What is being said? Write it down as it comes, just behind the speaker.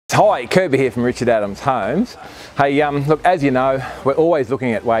Hi, Kirby here from Richard Adams Homes. Hey, look, as you know, we're always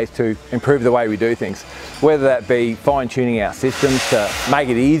looking at ways to improve the way we do things, whether that be fine-tuning our systems to make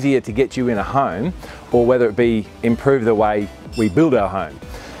it easier to get you in a home, or whether it be improve the way we build our home.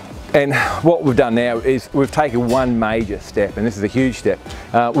 And what we've done now is we've taken one major step, and this is a huge step.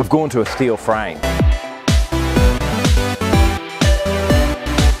 We've gone to a steel frame.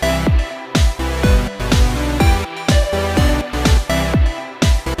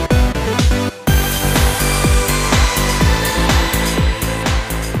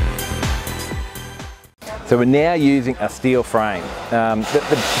 So we're now using a steel frame.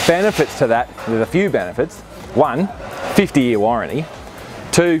 The benefits to that, there's a few benefits. One, 50-year warranty.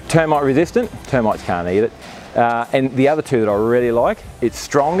 Two, termite resistant, termites can't eat it. And the other two that I really like, it's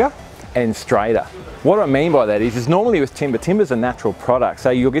stronger and straighter. What I mean by that is normally with timber's a natural product, so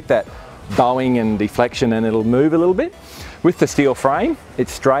you'll get that bowing and deflection and it'll move a little bit. With the steel frame,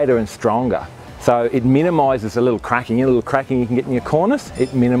 it's straighter and stronger. So it minimises a little cracking you can get in your cornice,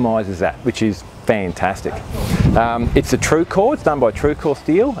 it minimises that, which is fantastic. It's a TrueCore, it's done by TrueCore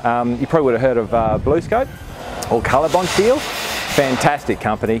Steel. You probably would have heard of BlueScope or Colorbond Steel. Fantastic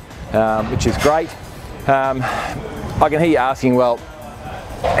company, which is great. I can hear you asking, well,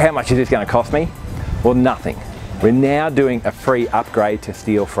 how much is this going to cost me? Well, nothing. We're now doing a free upgrade to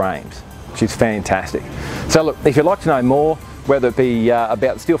steel frames, which is fantastic. So look, if you'd like to know more, whether it be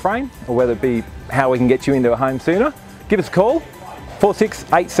about the steel frame or whether it be how we can get you into a home sooner, give us a call,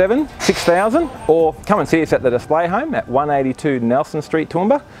 4687 6000, or come and see us at the display home at 182 Nelson Street,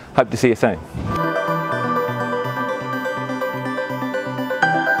 Toowoomba. Hope to see you soon.